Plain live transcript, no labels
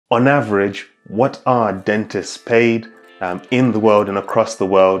On average, what are dentists paid in the world and across the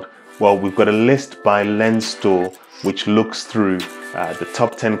world? Well, we've got a list by LensStore, which looks through the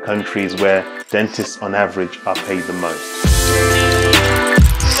top 10 countries where dentists on average are paid the most.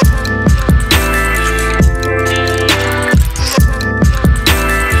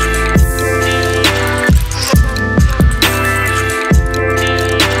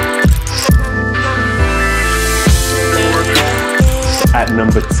 At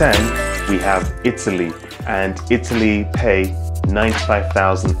number 10, we have Italy, and Italy pay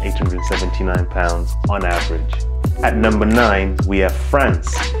 £95,879 on average. At number 9, we have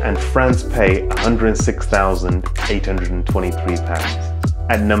France, and France pay £106,823.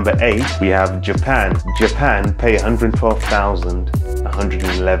 At number 8, we have Japan. Japan pay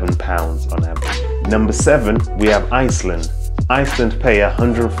 £112,111 on average. Number 7, we have Iceland. Iceland pay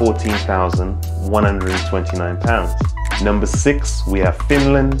 £114,129. Number 6, we have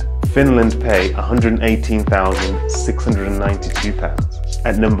Finland. Finland pay £118,692.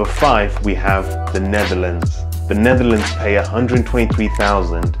 At number 5, we have the Netherlands. The Netherlands pay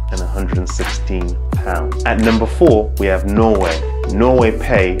 £123,116. At number 4, we have Norway. Norway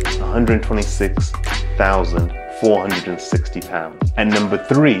pay £126,460. At number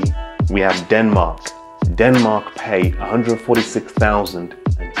 3, we have Denmark. Denmark pay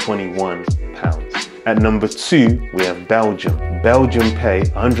 £146,021. At number 2, we have Belgium. Belgium pay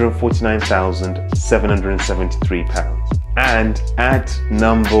 £149,773. And at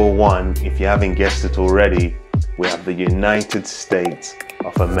number 1, if you haven't guessed it already, we have the United States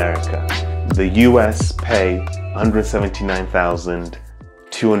of America. The US pay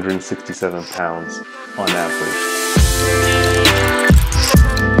 £179,267 on average.